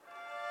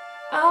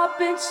I've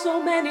been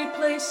so many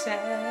places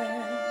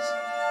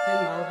in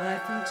my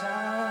life and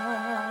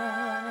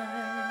time.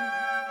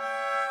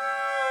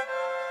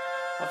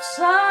 I've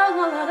sung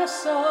a lot of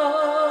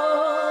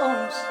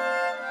songs,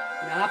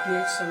 and I've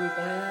made some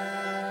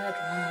bad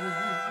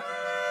rhymes.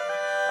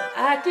 I've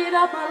acted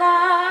out my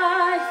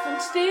life on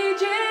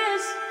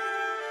stages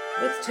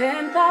with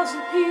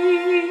 10,000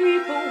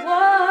 people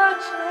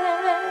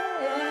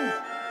watching.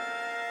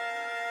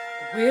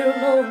 But we're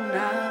alone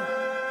now,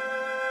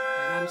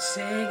 and I'm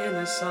singing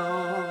a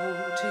song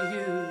to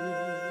you.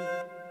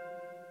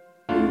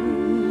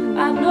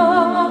 I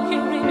know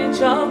your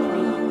image of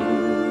me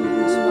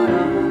is what I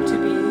hope to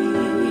be.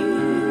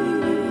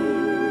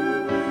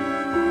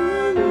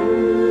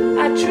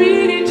 I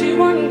treated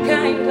you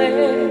unkindly,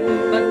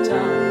 but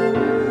can't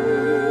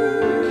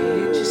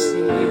you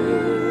see?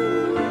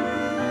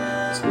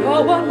 There's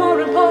no one more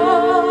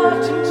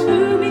important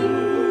to me.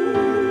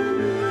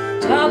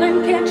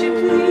 Darling, can't you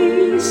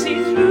please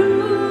see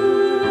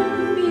through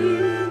me?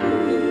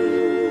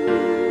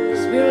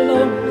 'Cause we're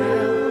alone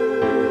now,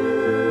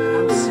 and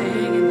I'm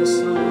singing the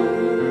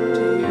song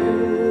to you.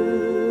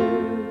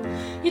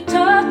 You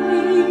taught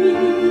me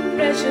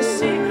precious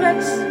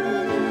secrets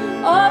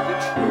of the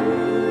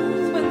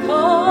truth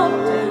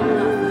withholding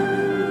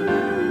nothing.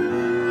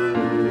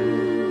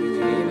 You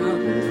came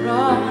out in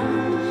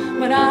front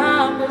when I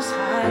was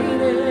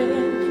hiding.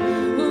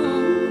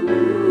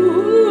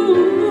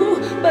 Ooh,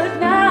 but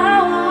now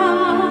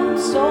I'm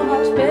so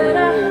much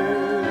better.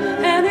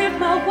 And if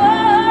my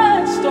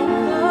words don't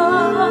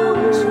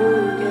come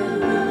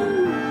together,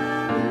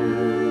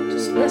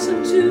 just listen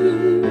to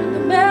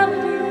the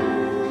melody,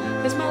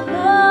 'cause my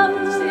love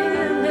is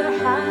in there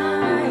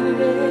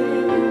hiding.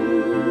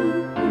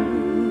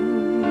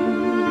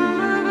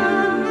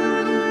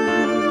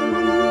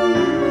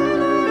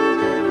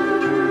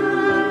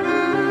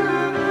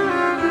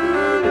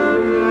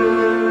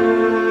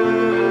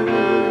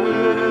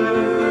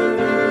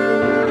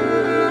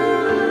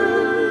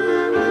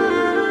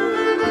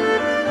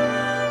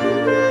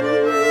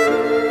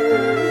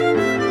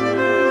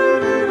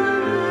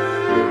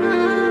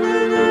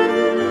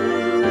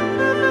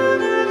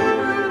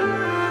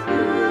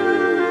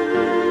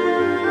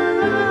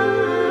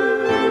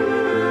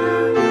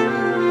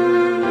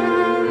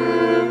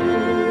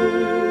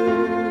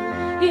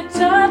 You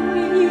taught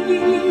me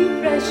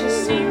precious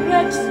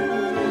secrets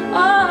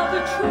of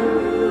the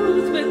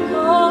truth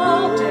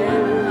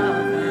withholding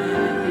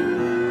nothing.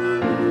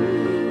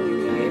 You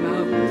came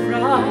out in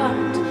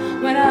front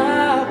when I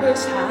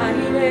was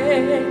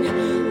hiding.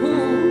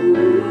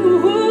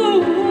 Ooh,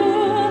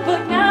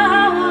 but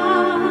now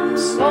I'm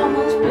so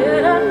much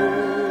better.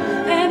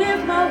 And if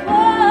my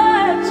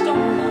words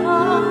don't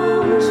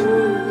come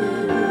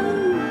together,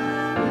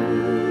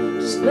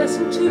 just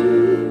listen to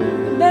the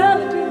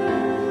melody.